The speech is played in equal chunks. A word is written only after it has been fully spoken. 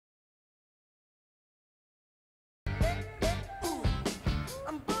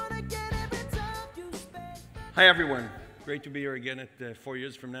Hi, everyone. Great to be here again at 4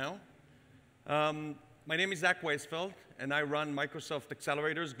 years from now. My name is Zack Weisfeld, and I run Microsoft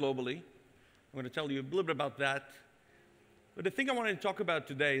Accelerators globally. I'm going to tell you a little bit about that. But the thing I wanted to talk about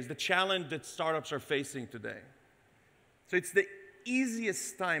today is the challenge that startups are facing today. So it's the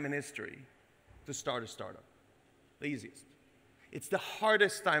easiest time in history to start a startup. The easiest. It's the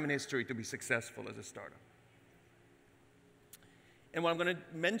hardest time in history to be successful as a startup. And what I'm going to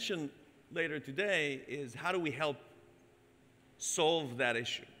mention later today is how do we help solve that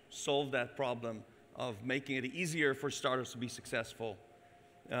issue, solve that problem of making it easier for startups to be successful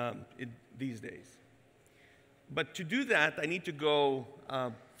these days. But to do that, I need to go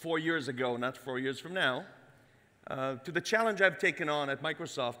 4 years ago, not 4 years from now, to the challenge I've taken on at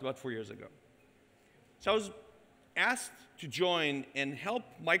Microsoft about 4 years ago. So I was asked to join and help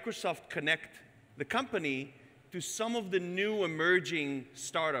Microsoft connect the company to some of the new emerging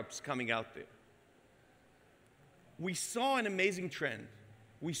startups coming out there. We saw an amazing trend.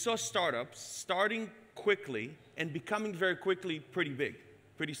 We saw startups starting quickly and becoming very quickly pretty big,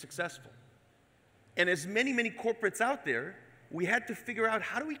 pretty successful. And as many corporates out there, we had to figure out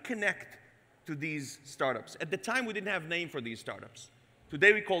how do we connect to these startups. At the time, we didn't have a name for these startups.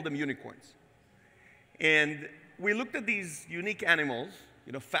 Today, we call them unicorns. And we looked at these unique animals,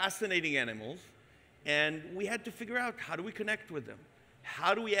 fascinating animals, and we had to figure out how do we connect with them?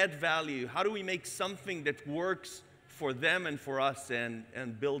 How do we add value? How do we make something that works for them and for us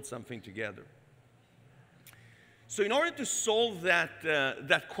and build something together? So in order to solve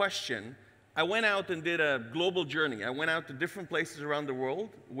that question, I went out and did a global journey. I went out to different places around the world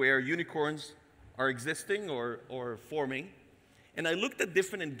where unicorns are existing or forming, and I looked at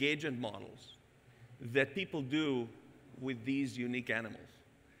different engagement models that people do with these unique animals.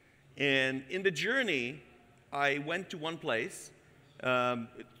 And in the journey, I went to one place,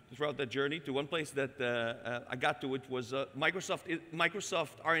 throughout that journey, to one place that I got to, it was Microsoft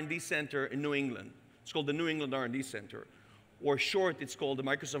R&D Center in New England. It's called the New England R&D Center. Or short, it's called the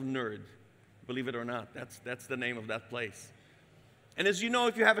Microsoft Nerd. Believe it or not, that's the name of that place. And as you know,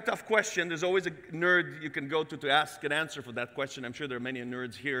 if you have a tough question, there's always a nerd you can go to ask an answer for that question. I'm sure there are many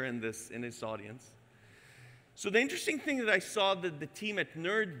nerds here in this audience. So the interesting thing that I saw that the team at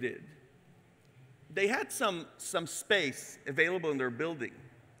Nerd did, they had some space available in their building,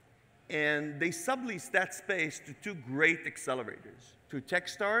 and they subleased that space to two great accelerators, to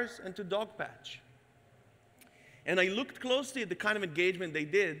Techstars and to Dogpatch. And I looked closely at the kind of engagement they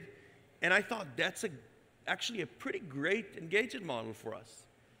did, and I thought that's actually a pretty great engagement model for us.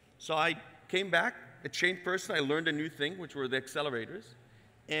 So I came back, a changed person, I learned a new thing, which were the accelerators.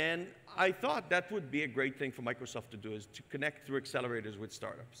 And I thought that would be a great thing for Microsoft to do, is to connect through accelerators with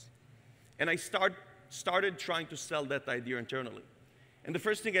startups. And I started trying to sell that idea internally. And the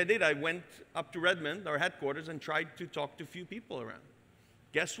first thing I did, I went up to Redmond, our headquarters, and tried to talk to a few people around.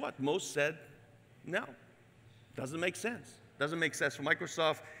 Guess what? Most said, no, doesn't make sense. Doesn't make sense for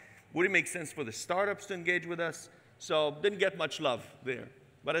Microsoft. Wouldn't make sense for the startups to engage with us. So didn't get much love there.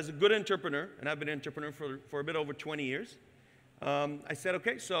 But as a good entrepreneur, and I've been an entrepreneur for a bit over 20 years, I said,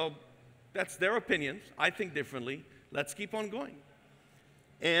 okay, so that's their opinions. I think differently. Let's keep on going.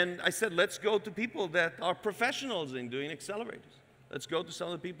 And I said, let's go to people that are professionals in doing accelerators. Let's go to some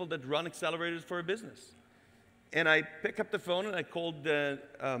of the people that run accelerators for a business. And I picked up the phone and I called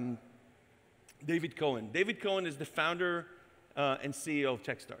David Cohen. David Cohen is the founder and CEO of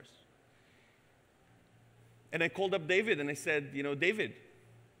Techstars. And I called up David and I said, David,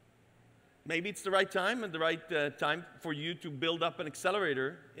 maybe it's the right time and the right time for you to build up an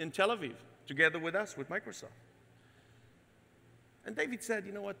accelerator in Tel Aviv together with us, with Microsoft. And David said,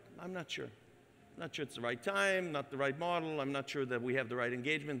 you know what, I'm not sure. I'm not sure it's the right time, not the right model. I'm not sure that we have the right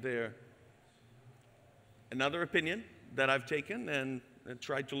engagement there. Another opinion that I've taken and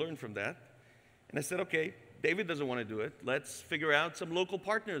tried to learn from that. And I said, okay, David doesn't want to do it. Let's figure out some local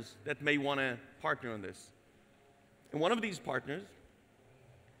partners that may want to partner on this. And one of these partners,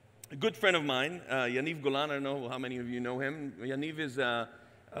 a good friend of mine, Yaniv Golan, I don't know how many of you know him. Yaniv is a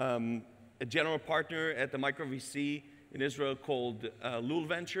general partner at the micro VC in Israel called Lul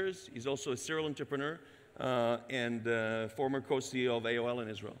Ventures. He's also a serial entrepreneur and former co-CEO of AOL in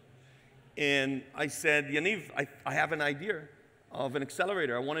Israel. And I said, Yaniv, I have an idea of an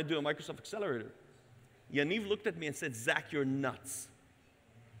accelerator. I want to do a Microsoft accelerator. Yaniv looked at me and said, Zach, you're nuts.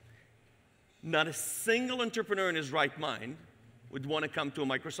 Not a single entrepreneur in his right mind would want to come to a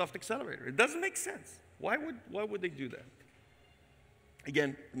Microsoft accelerator. It doesn't make sense. Why would they do that?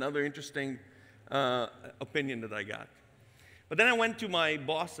 Again, another interesting opinion that I got. But then I went to my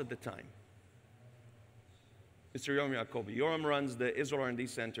boss at the time, Mr. Yoram Yacobi. Yoram runs the Israel R&D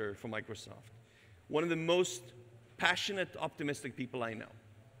Center for Microsoft. one of the most passionate, optimistic people I know.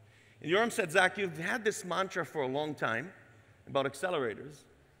 And Yoram said, Zach, you've had this mantra for a long time about accelerators.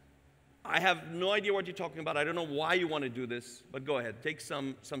 I have no idea what you're talking about. I don't know why you want to do this, but go ahead. Take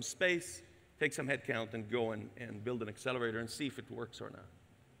some space, take some headcount, and go and build an accelerator and see if it works or not.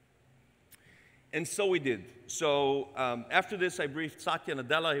 And so we did. So after this, I briefed Satya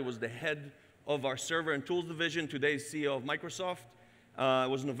Nadella. He was the head of our server and tools division, today's CEO of Microsoft. It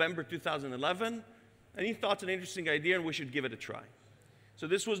was November 2011. And he thought it's an interesting idea, and we should give it a try. So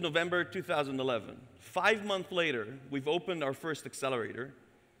this was November 2011. 5 months later, we've opened our first accelerator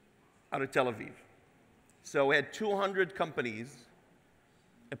out of Tel Aviv. So we had 200 companies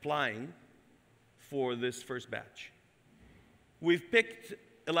applying for this first batch. We've picked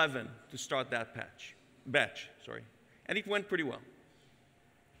 11 to start that batch, and it went pretty well.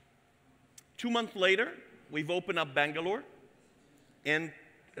 2 months later, we've opened up Bangalore and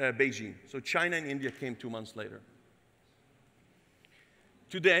Beijing. So China and India came 2 months later.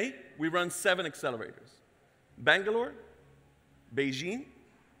 Today, we run 7 accelerators: Bangalore, Beijing,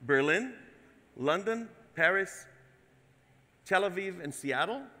 Berlin, London, Paris, Tel Aviv, and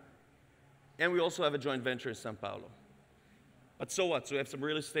Seattle. And we also have a joint venture in São Paulo. But so what? So we have some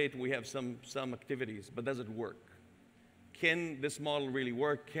real estate, we have some activities, but does it work? Can this model really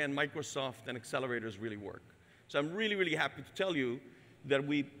work? Can Microsoft and accelerators really work? So I'm really, really happy to tell you that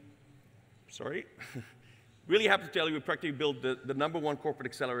we practically built the #1 corporate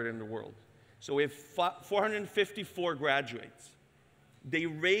accelerator in the world. So we have 454 graduates. They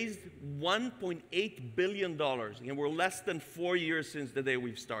raised $1.8 billion, and we're less than 4 years since the day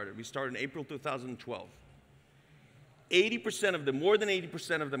we've started. We started in April 2012. 80% of them, more than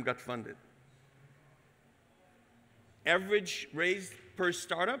 80% of them got funded. Average raised per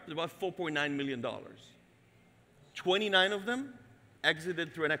startup is about $4.9 million. 29 of them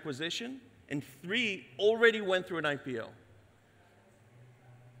exited through an acquisition, and 3 already went through an IPO.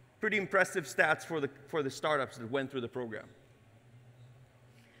 Pretty impressive stats for the startups that went through the program.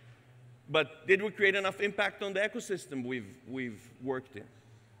 But did we create enough impact on the ecosystem we've worked in?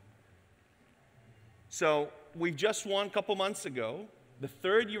 So we just won a couple months ago, the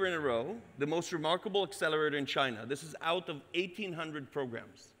 3rd year in a row, the most remarkable accelerator in China. This is out of 1,800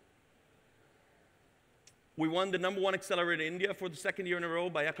 programs. We won the #1 accelerator in India for the 2nd year in a row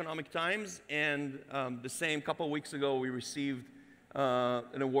by Economic Times, and the same couple of weeks ago, we received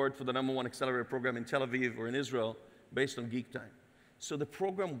an award for the #1 accelerator program in Tel Aviv or in Israel based on Geek Time. So the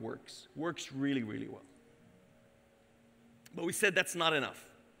program works really, really well. But we said that's not enough.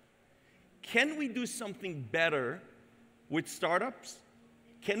 Can we do something better with startups?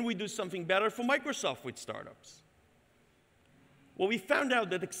 Can we do something better for Microsoft with startups? Well, we found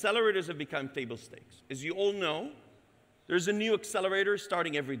out that accelerators have become table stakes. As you all know, there's a new accelerator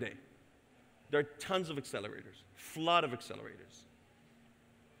starting every day. There are tons of accelerators, flood of accelerators.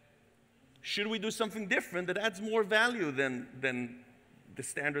 Should we do something different that adds more value than the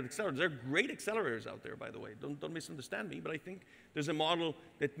standard accelerators? There are great accelerators out there, by the way. Don't misunderstand me, but I think there's a model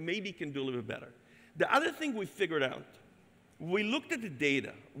that maybe can do a little bit better. The other thing we figured out, we looked at the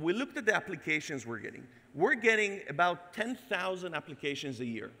data. We looked at the applications we're getting. We're getting about 10,000 applications a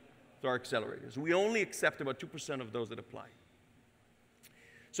year to our accelerators. We only accept about 2% of those that apply.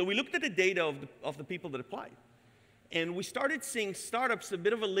 So we looked at the data of the people that applied. And we started seeing startups a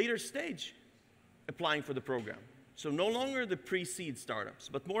bit of a later stage applying for the program. So no longer the pre-seed startups,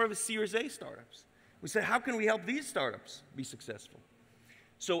 but more of a Series A startups. We said, how can we help these startups be successful?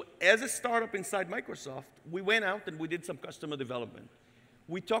 So as a startup inside Microsoft, we went out and we did some customer development.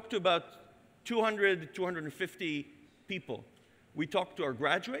 We talked to about 200, 250 people. We talked to our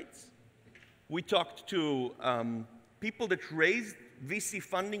graduates. We talked to people that raised VC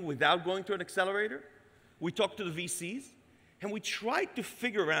funding without going to an accelerator. We talked to the VCs. And we tried to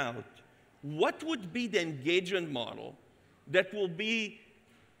figure out what would be the engagement model that will be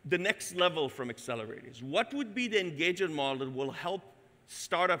the next level from accelerators. What would be the engagement model that will help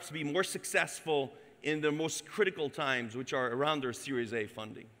startups be more successful in the most critical times, which are around their Series A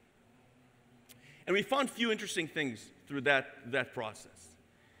funding? And we found a few interesting things through that process.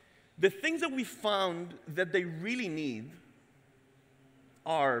 The things that we found that they really need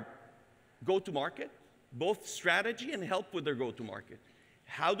are go-to-market, both strategy and help with their go-to-market.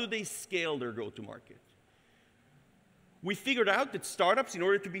 How do they scale their go-to-market? We figured out that startups, in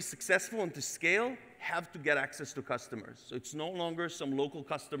order to be successful and to scale, have to get access to customers. So it's no longer some local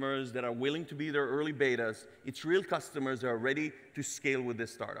customers that are willing to be their early betas. It's real customers that are ready to scale with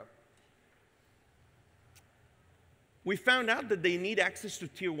this startup. We found out that they need access to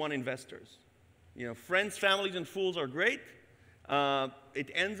tier 1 investors. You know, friends, families, and fools are great, It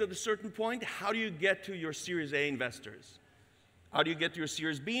ends at a certain point. How do you get to your Series A investors? How do you get to your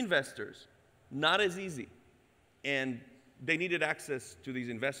Series B investors? Not as easy. And they needed access to these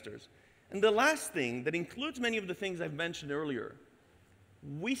investors. And the last thing that includes many of the things I've mentioned earlier,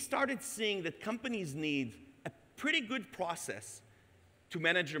 we started seeing that companies need a pretty good process to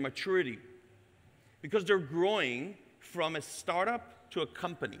manage their maturity because they're growing from a startup to a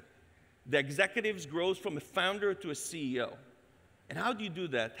company. The executives grow from a founder to a CEO. And how do you do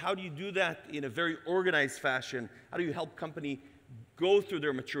that? How do you do that in a very organized fashion? How do you help company go through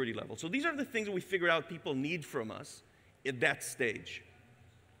their maturity level? So these are the things that we figured out people need from us at that stage.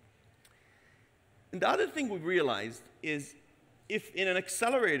 And the other thing we realized is if in an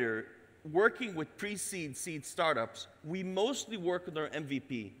accelerator, working with pre-seed, seed startups, we mostly work on their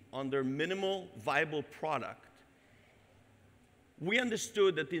MVP, on their minimal viable product. We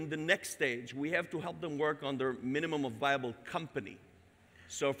understood that in the next stage, we have to help them work on their minimum of viable company.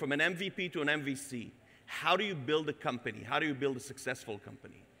 So from an MVP to an MVC, how do you build a company? How do you build a successful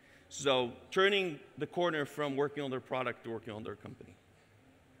company? So turning the corner from working on their product to working on their company.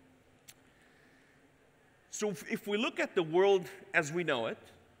 So if we look at the world as we know it,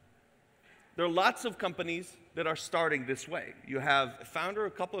 there are lots of companies that are starting this way. You have a founder,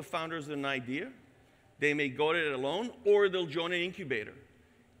 a couple of founders with an idea. They may go at it alone, or they'll join an incubator,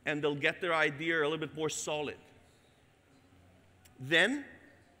 and they'll get their idea a little bit more solid. Then,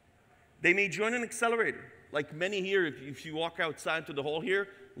 they may join an accelerator. Like many here, if you walk outside to the hall here,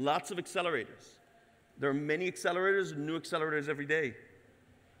 lots of accelerators. There are many accelerators, new accelerators every day.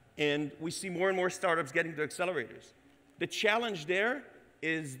 And we see more and more startups getting to accelerators. The challenge there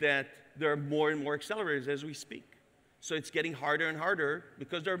is that there are more and more accelerators as we speak. So it's getting harder and harder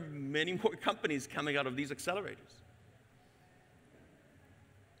because there are many more companies coming out of these accelerators.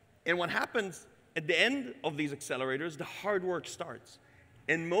 And what happens at the end of these accelerators, the hard work starts.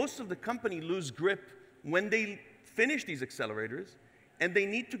 And most of the company lose grip when they finish these accelerators, and they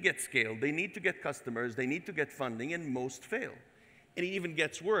need to get scale, they need to get customers, they need to get funding, and most fail. And it even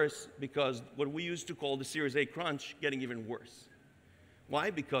gets worse because what we used to call the Series A crunch getting even worse.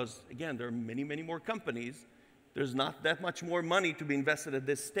 Why? Because, again, there are many, many more companies. There's not that much more money to be invested at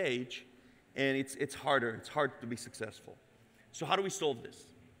this stage, and it's harder. It's hard to be successful. So how do we solve this?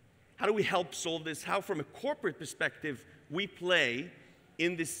 How do we help solve this? How, from a corporate perspective, we play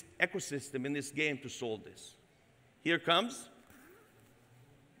in this ecosystem, in this game to solve this? Here comes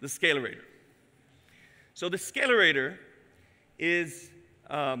the Scalerator. So the Scalerator is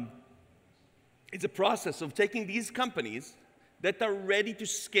it's a process of taking these companies that are ready to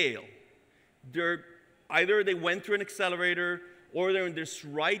scale. Either they went through an accelerator, or they're in this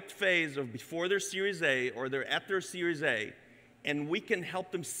right phase of before their Series A, or they're at their Series A, and we can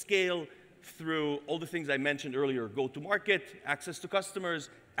help them scale through all the things I mentioned earlier: go-to-market, access to customers,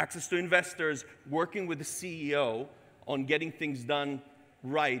 access to investors, working with the CEO on getting things done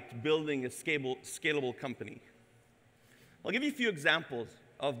right, building a scalable company. I'll give you a few examples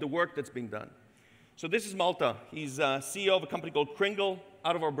of the work that's being done. So this is Malta. He's CEO of a company called Kringle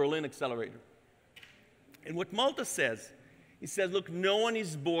out of our Berlin accelerator. And what Malta says, he says, look, no one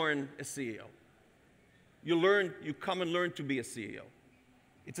is born a CEO. You come and learn to be a CEO.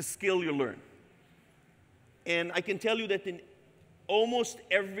 It's a skill you learn. And I can tell you that in almost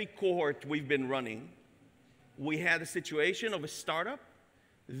every cohort we've been running, we had a situation of a startup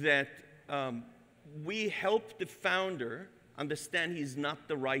that we helped the founder understand he's not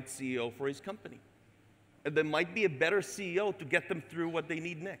the right CEO for his company. And there might be a better CEO to get them through what they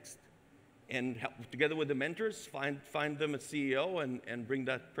need next. And help, together with the mentors, find them a CEO and bring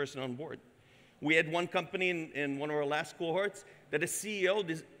that person on board. We had one company in one of our last cohorts that a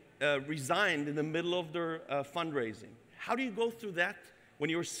CEO resigned in the middle of their fundraising. How do you go through that when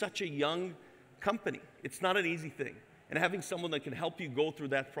you're such a young company? It's not an easy thing. And having someone that can help you go through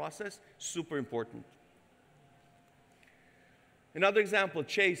that process, super important. Another example,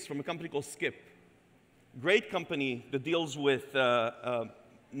 Chase from a company called Skip. Great company that deals with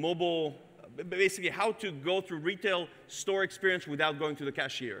mobile, basically how to go through retail store experience without going to the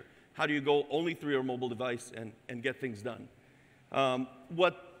cashier. How do you go only through your mobile device and get things done?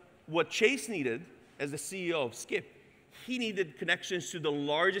 What Chase needed as the CEO of Skip, he needed connections to the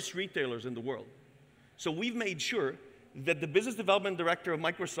largest retailers in the world. So we've made sure that the business development director of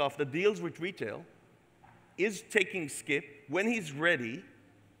Microsoft that deals with retail is taking Skip when he's ready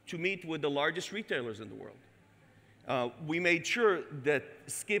to meet with the largest retailers in the world. We made sure that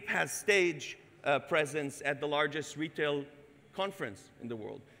Skip has stage presence at the largest retail conference in the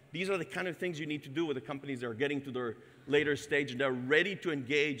world. These are the kind of things you need to do with the companies that are getting to their later stage and they're ready to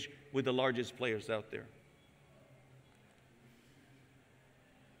engage with the largest players out there.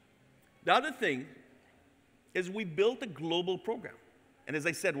 The other thing is we built a global program. And as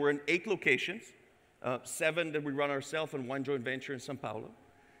I said, we're in 8 locations, 7 that we run ourselves and 1 joint venture in São Paulo.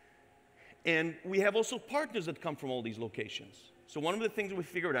 And we have also partners that come from all these locations. So one of the things we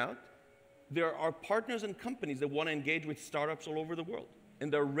figured out, there are partners and companies that want to engage with startups all over the world.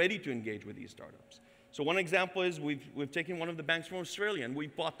 And they're ready to engage with these startups. So one example is we've taken one of the banks from Australia and we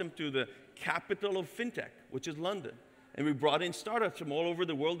brought them to the capital of fintech, which is London. And we brought in startups from all over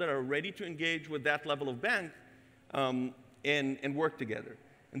the world that are ready to engage with that level of bank and work together.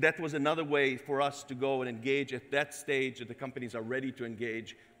 And that was another way for us to go and engage at that stage that the companies are ready to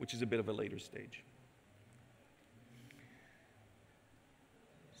engage, which is a bit of a later stage.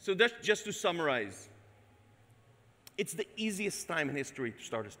 So that's just to summarize. It's the easiest time in history to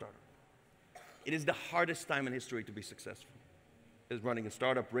start a startup. It is the hardest time in history to be successful, is running a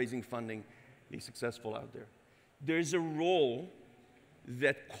startup, raising funding, be successful out there. There's a role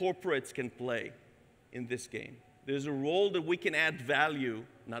that corporates can play in this game. There's a role that we can add value,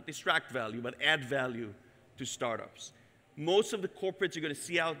 not distract value, but add value to startups. Most of the corporates you're going to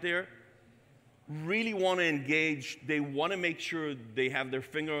see out there really want to engage. They want to make sure they have their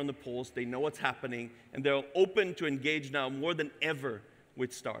finger on the pulse, they know what's happening, and they're open to engage now more than ever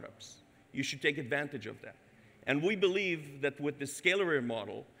with startups. You should take advantage of that. And we believe that with the Accelerator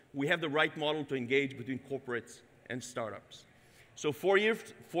model, we have the right model to engage between corporates and startups. So 4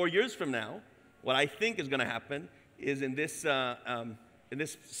 years from now, what I think is going to happen is in this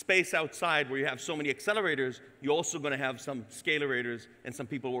space outside where you have so many accelerators, you're also going to have some Accelerators and some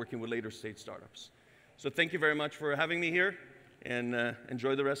people working with later stage startups. So thank you very much for having me here, and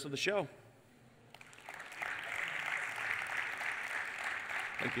enjoy the rest of the show.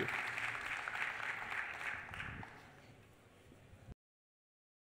 Thank you.